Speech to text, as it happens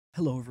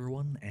Hello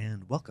everyone,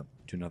 and welcome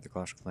to another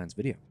Clash of Clans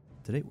video.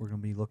 Today we're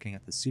going to be looking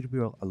at the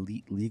CWL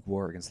Elite League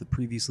war against the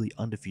previously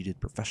undefeated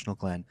professional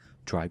clan,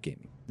 Tribe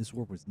Gaming. This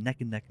war was neck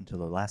and neck until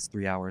the last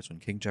 3 hours when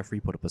King Jeffrey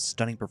put up a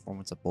stunning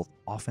performance of both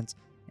offense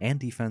and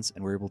defense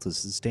and were able to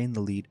sustain the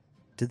lead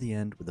to the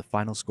end with a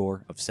final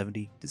score of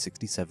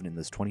 70-67 in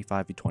this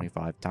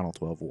 25v25 Town Hall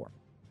 12 war.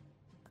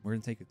 We're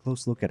going to take a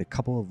close look at a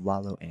couple of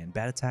Lalo and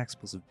bad attacks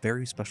plus a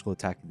very special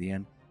attack at the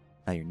end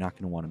that you're not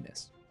going to want to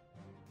miss.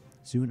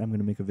 Soon I'm going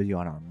to make a video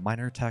on our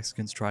minor attacks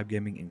against Tribe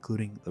Gaming,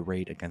 including the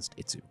raid against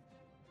Itsu.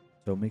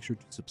 So make sure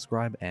to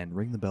subscribe and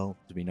ring the bell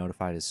to be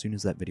notified as soon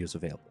as that video is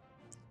available.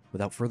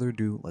 Without further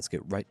ado, let's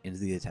get right into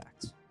the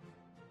attacks.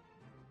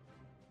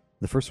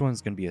 The first one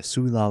is going to be a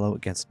Sui Lalo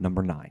against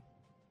number 9.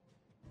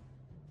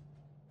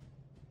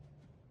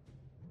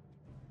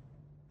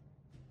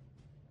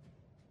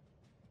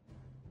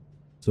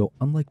 So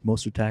unlike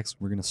most attacks,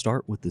 we're going to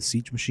start with the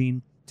Siege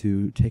Machine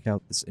to take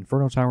out this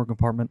Inferno Tower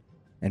compartment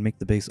and make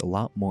the base a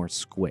lot more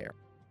square.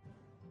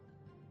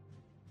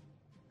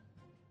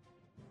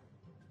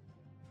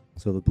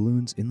 So the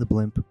balloons in the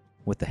blimp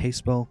with the haste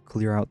spell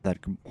clear out that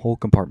whole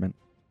compartment,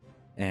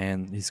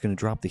 and he's going to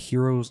drop the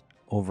heroes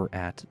over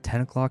at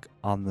 10 o'clock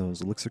on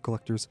those elixir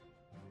collectors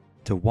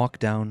to walk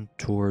down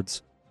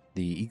towards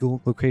the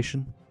eagle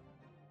location.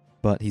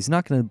 But he's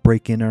not going to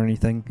break in or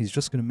anything, he's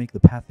just going to make the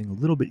pathing a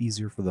little bit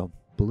easier for the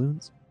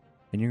balloons.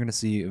 And you're going to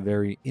see a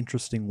very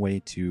interesting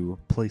way to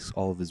place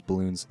all of his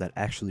balloons that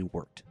actually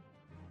worked.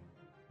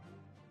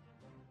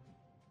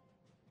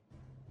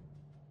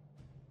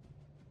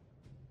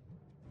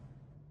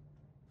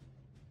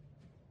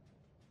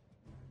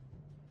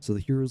 So the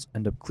heroes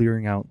end up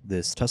clearing out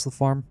this Tesla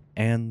farm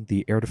and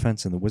the air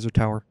defense in the wizard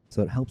tower,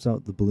 so it helps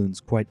out the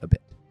balloons quite a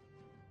bit.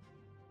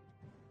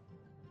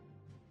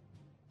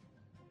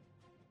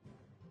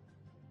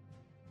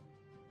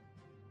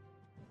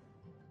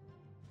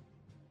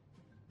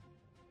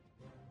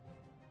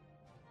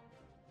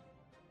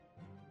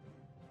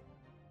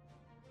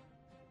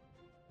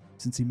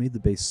 Since he made the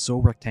base so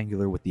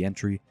rectangular with the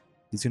entry,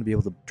 he's going to be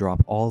able to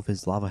drop all of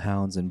his lava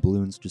hounds and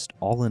balloons just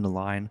all in a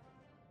line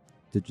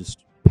to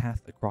just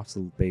path across the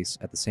base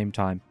at the same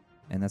time,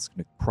 and that's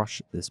going to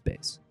crush this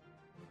base.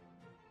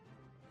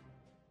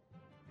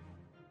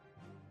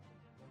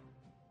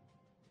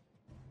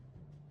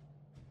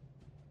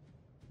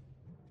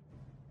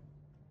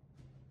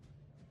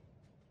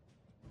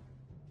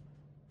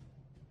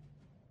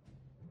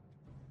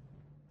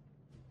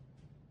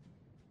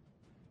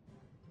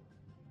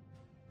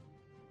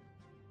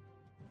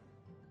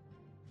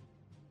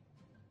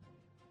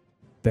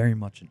 Very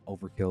much an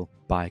overkill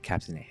by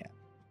Captain Ahab.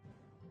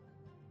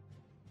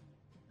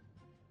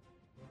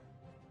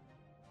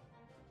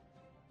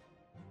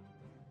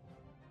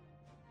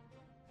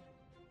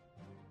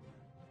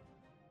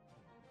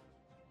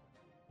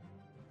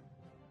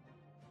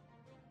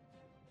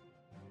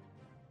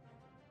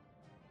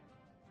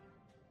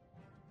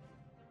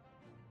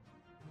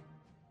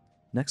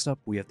 Next up,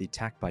 we have the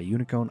attack by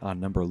Unicorn on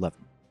number 11.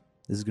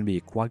 This is going to be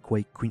a Quad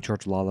Quake Queen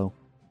Charge Lalo,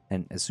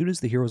 and as soon as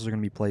the heroes are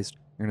going to be placed,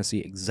 you're going to see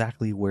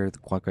exactly where the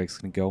Quad Quake is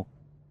going to go.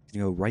 He's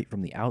going to go right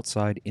from the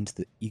outside into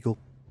the Eagle.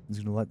 He's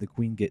going to let the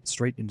Queen get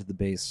straight into the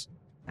base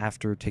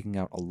after taking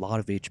out a lot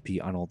of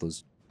HP on all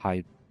those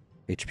high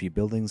HP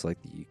buildings like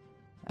the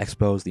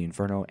Expos, the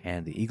Inferno,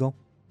 and the Eagle.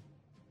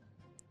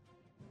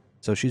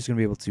 So she's going to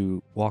be able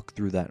to walk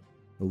through that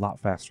a lot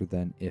faster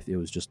than if it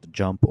was just a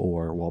jump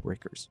or wall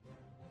breakers.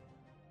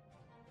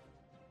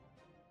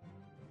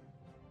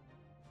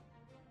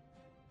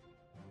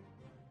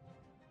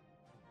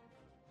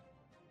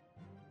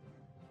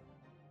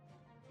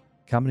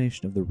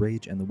 Combination of the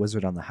Rage and the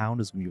Wizard on the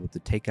Hound is going to be able to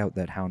take out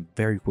that Hound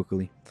very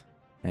quickly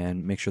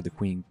and make sure the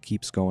Queen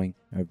keeps going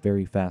at a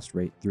very fast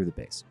rate through the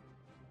base.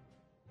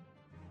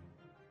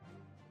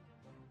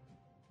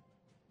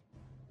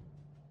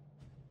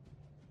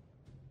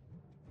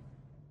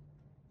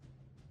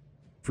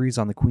 Freeze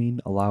on the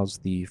Queen allows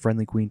the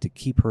friendly Queen to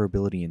keep her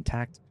ability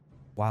intact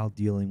while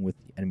dealing with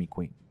the enemy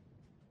Queen.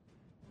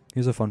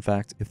 Here's a fun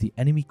fact: if the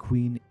enemy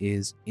Queen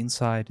is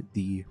inside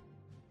the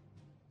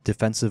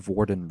defensive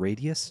warden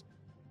radius,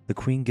 the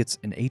Queen gets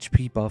an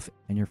HP buff,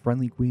 and your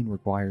friendly Queen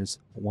requires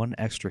 1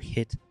 extra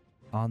hit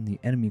on the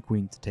enemy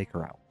Queen to take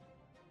her out.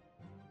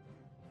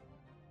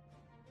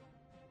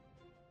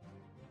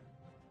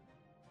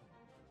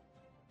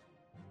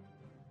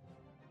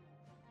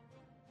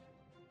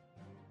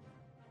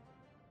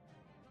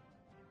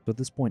 So at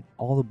this point,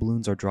 all the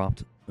balloons are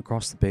dropped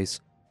across the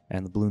base,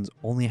 and the balloons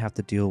only have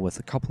to deal with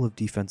a couple of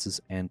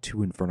defenses and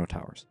 2 Inferno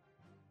towers.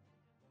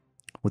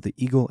 With the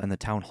Eagle and the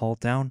Town Hall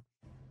down,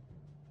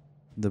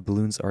 the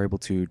balloons are able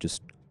to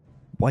just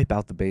wipe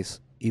out the base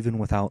even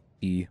without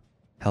the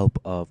help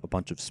of a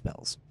bunch of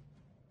spells.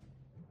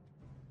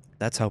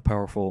 That's how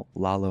powerful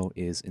Lalo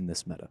is in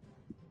this meta.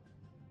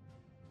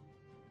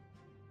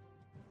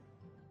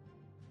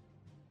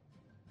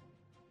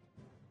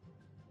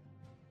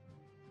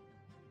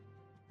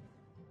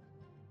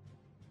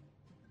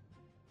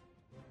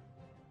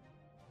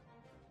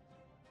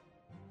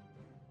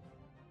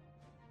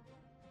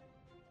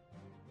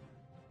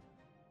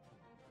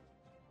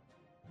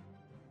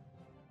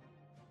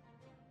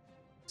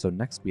 So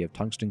next we have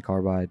Tungsten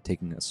Carbide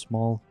taking a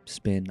small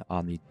spin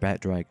on the Bat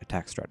Drag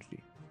attack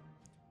strategy.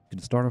 Going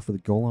to start off with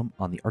a Golem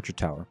on the Archer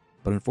Tower,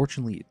 but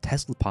unfortunately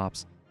Tesla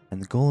pops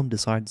and the Golem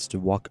decides to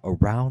walk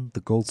around the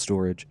gold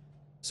storage,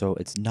 so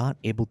it's not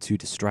able to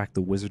distract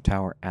the Wizard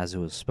Tower as it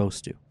was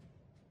supposed to.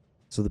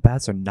 So the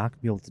bats are not going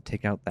to be able to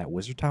take out that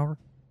Wizard Tower,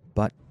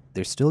 but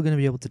they're still going to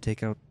be able to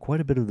take out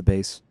quite a bit of the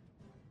base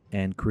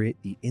and create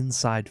the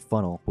inside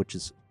funnel, which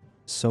is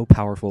so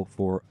powerful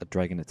for a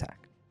dragon attack.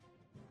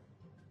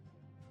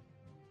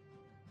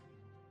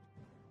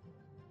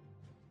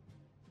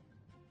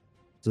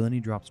 So then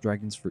he drops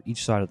dragons for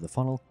each side of the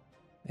funnel,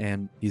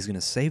 and he's going to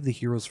save the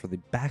heroes for the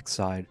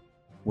backside,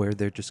 where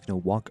they're just going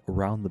to walk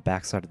around the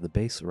backside of the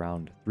base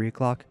around 3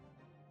 o'clock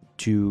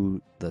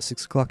to the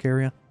 6 o'clock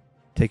area,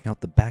 taking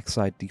out the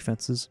backside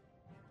defenses,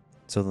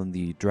 so then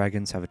the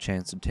dragons have a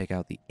chance to take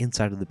out the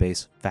inside of the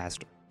base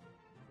faster.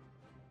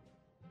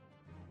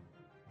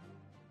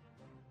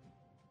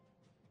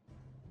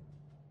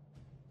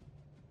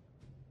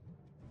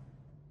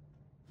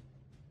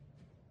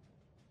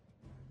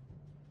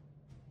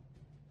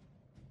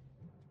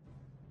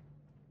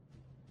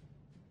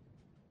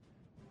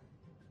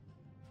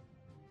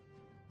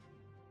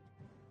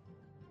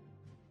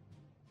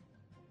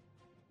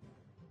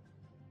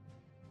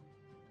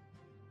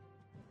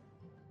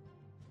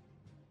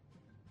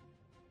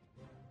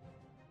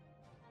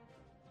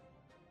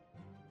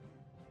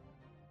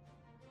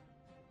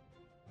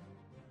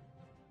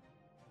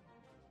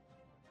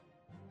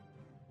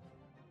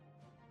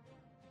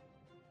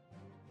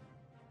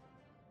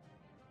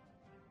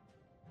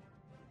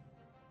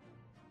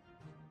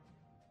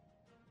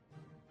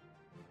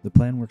 The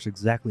plan works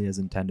exactly as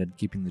intended,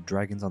 keeping the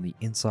dragons on the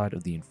inside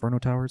of the Inferno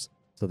Towers,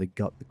 so they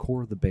got the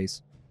core of the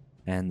base,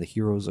 and the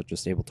heroes are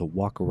just able to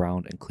walk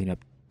around and clean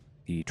up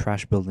the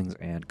trash buildings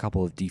and a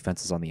couple of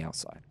defenses on the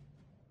outside.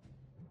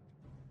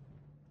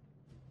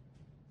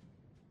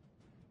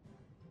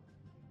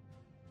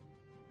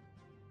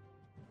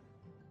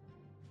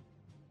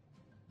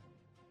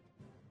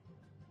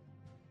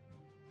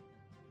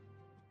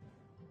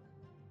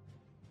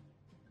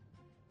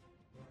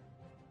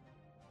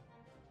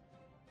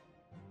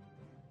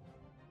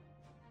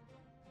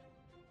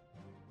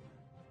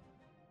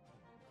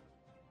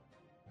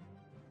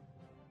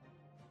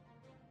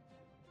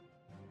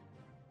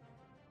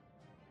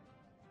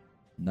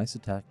 Nice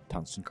attack,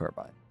 Tungsten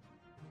Carbide.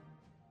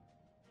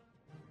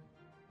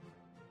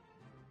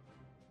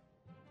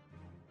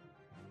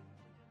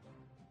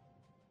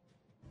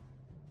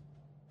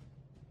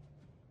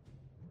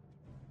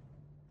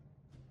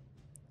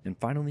 And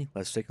finally,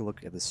 let's take a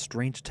look at this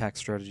strange attack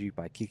strategy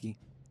by Kiki,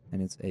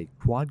 and it's a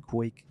Quad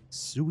Quake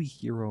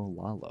Suihiro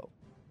Lalo.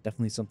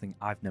 Definitely something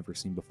I've never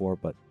seen before,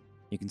 but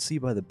you can see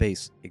by the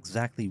base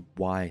exactly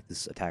why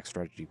this attack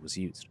strategy was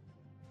used.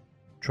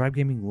 Tribe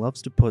Gaming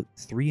loves to put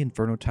 3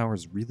 Inferno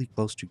Towers really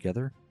close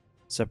together,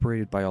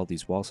 separated by all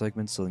these wall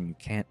segments, so that you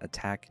can't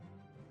attack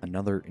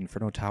another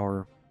Inferno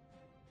Tower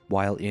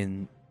while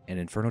in an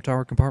Inferno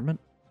Tower compartment.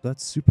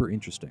 That's super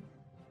interesting.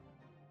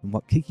 And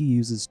what Kiki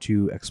uses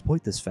to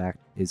exploit this fact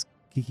is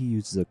Kiki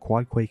uses a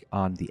Quad Quake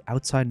on the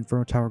outside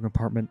Inferno Tower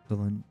compartment, so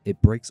then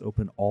it breaks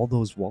open all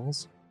those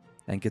walls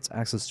and gets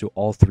access to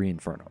all 3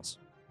 Infernos.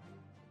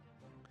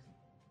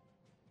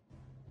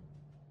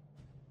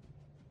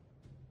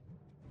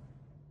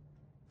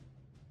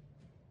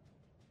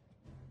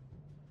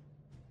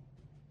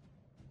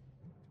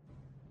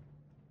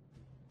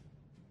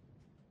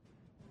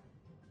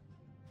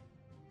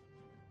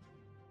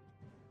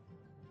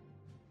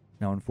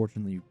 Now,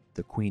 unfortunately,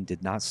 the Queen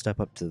did not step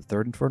up to the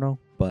 3rd Inferno,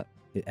 but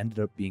it ended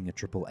up being a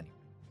triple anyway.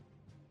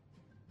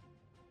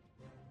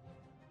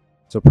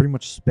 So pretty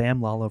much spam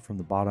Lalo from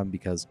the bottom,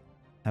 because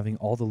having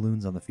all the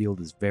loons on the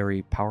field is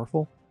very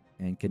powerful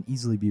and can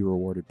easily be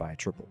rewarded by a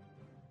triple.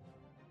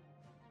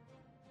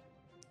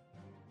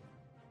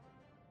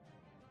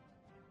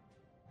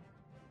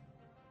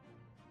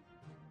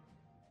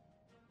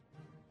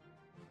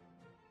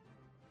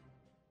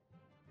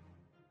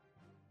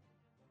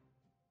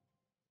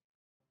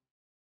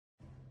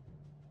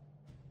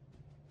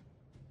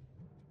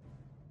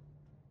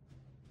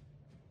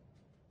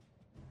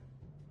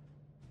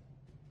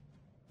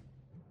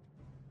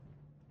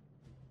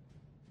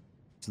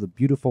 So the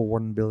beautiful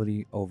warden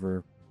ability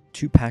over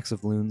 2 packs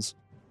of loons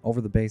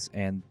over the base,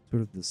 and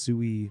sort of the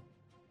Sui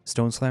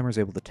Stone Slammer is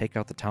able to take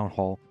out the Town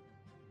Hall,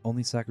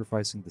 only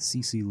sacrificing the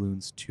CC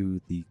loons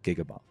to the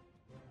Gigabomb.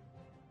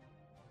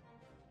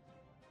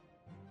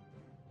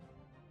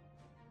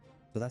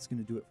 So that's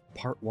going to do it for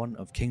part 1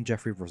 of King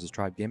Jeffrey vs.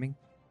 Tribe Gaming.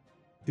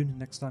 Tune in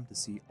next time to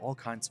see all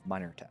kinds of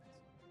minor attacks.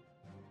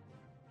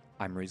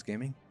 I'm Raze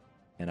Gaming,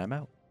 and I'm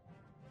out.